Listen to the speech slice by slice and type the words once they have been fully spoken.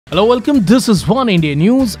Hello, welcome. This is Oneindia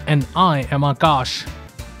News and I am Akash.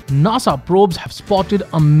 NASA probes have spotted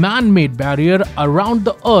a man-made barrier around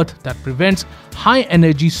the Earth that prevents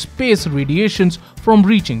high-energy space radiations from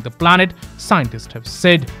reaching the planet, scientists have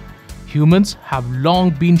said. Humans have long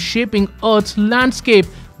been shaping Earth's landscape,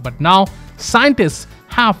 but now scientists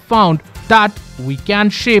have found that we can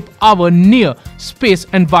shape our near space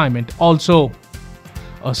environment also.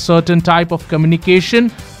 A certain type of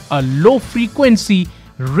communication, a low-frequency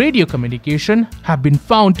radio communication, have been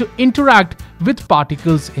found to interact with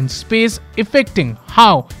particles in space, affecting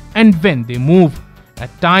how and when they move.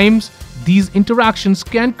 At times, these interactions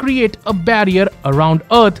can create a barrier around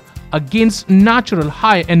Earth against natural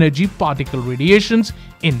high-energy particle radiations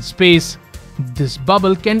in space. This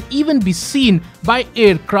bubble can even be seen by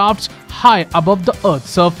aircrafts high above the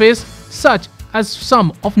Earth's surface, such as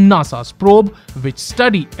some of NASA's probe, which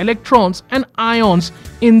study electrons and ions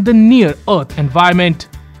in the near-Earth environment.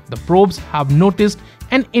 The probes have noticed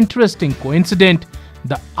an interesting coincidence.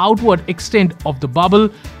 The outward extent of the bubble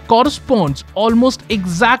corresponds almost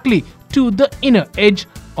exactly to the inner edge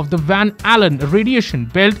of the Van Allen radiation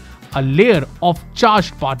belt, a layer of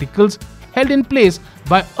charged particles held in place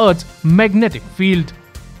by Earth's magnetic field.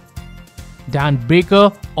 Dan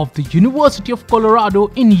Baker of the University of Colorado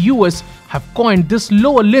in US have coined this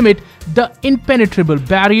lower limit the impenetrable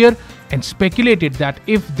barrier and speculated that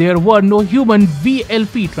if there were no human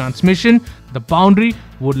VLP transmission, the boundary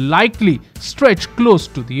would likely stretch close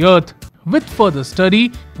to the Earth. With further study,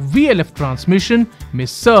 VLF transmission may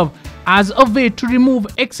serve as a way to remove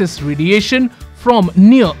excess radiation from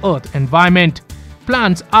near-Earth environment.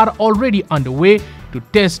 Plans are already underway to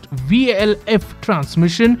test VLF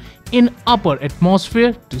transmission in upper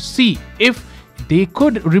atmosphere to see if they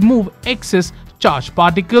could remove excess charged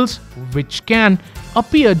particles which can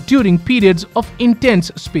appear during periods of intense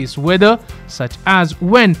space weather, such as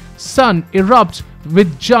when sun erupts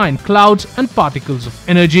with giant clouds and particles of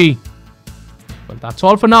energy. Well, that's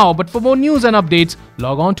all for now, but for more news and updates,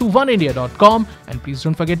 log on to oneindia.com and please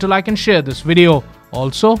don't forget to like and share this video.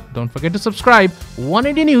 Also, don't forget to subscribe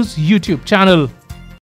Oneindia News YouTube channel.